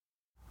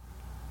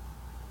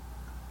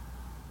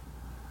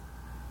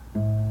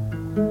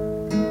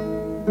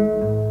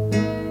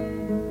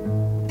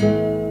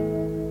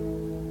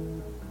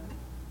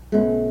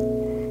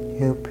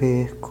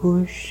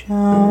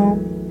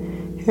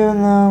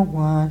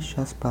acho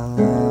as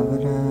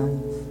palavras.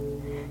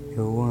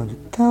 Eu ando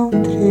tão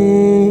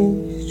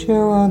triste,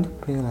 eu ando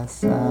pela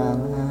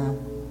sala.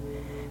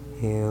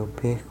 Eu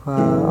perco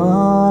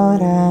a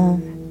hora,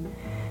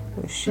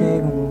 eu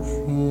chego no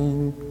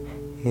fim.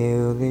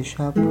 Eu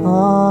deixo a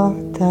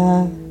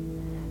porta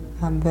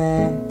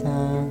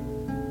aberta.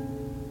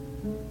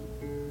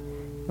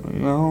 Eu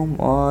não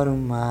moro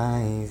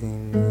mais em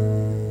mim.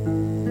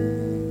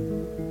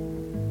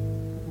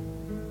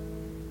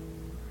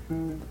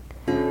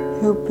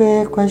 Eu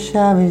perco as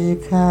chaves de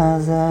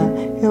casa,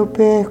 eu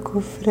perco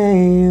o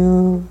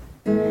freio.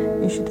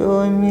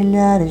 Estou em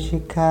milhares de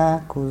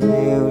cacos,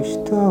 eu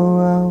estou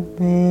ao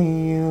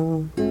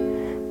meio.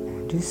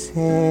 Onde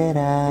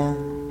será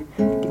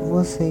que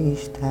você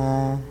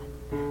está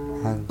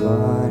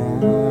agora?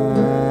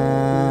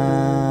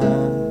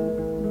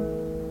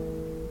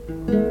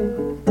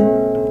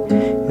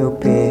 Eu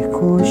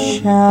perco o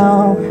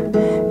chão,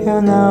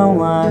 eu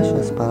não acho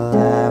as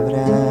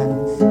palavras.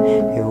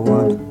 Eu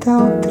ando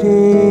tão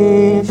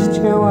triste,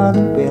 eu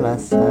ando pela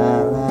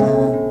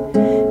sala.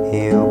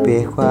 Eu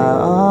perco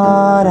a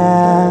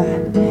hora,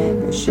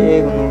 eu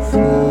chego no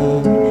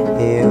fim.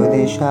 Eu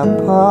deixo a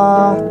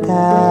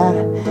porta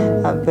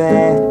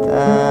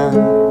aberta.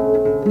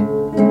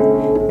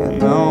 Eu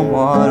não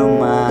moro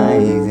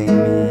mais em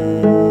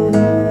mim.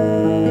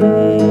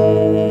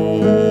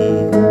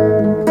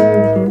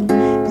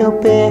 Eu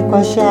perco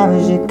as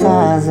chaves de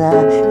casa,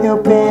 eu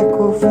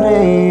perco o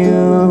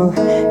freio.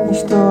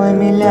 Estou em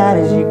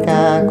milhares de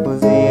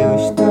cacos, eu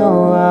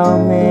estou ao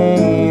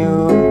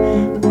meio.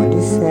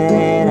 Onde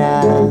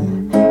será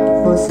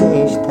que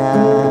você está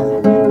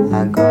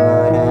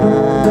agora?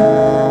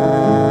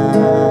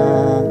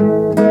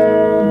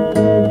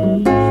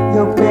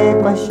 Eu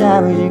perco as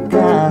chaves de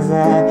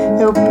casa,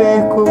 eu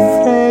perco o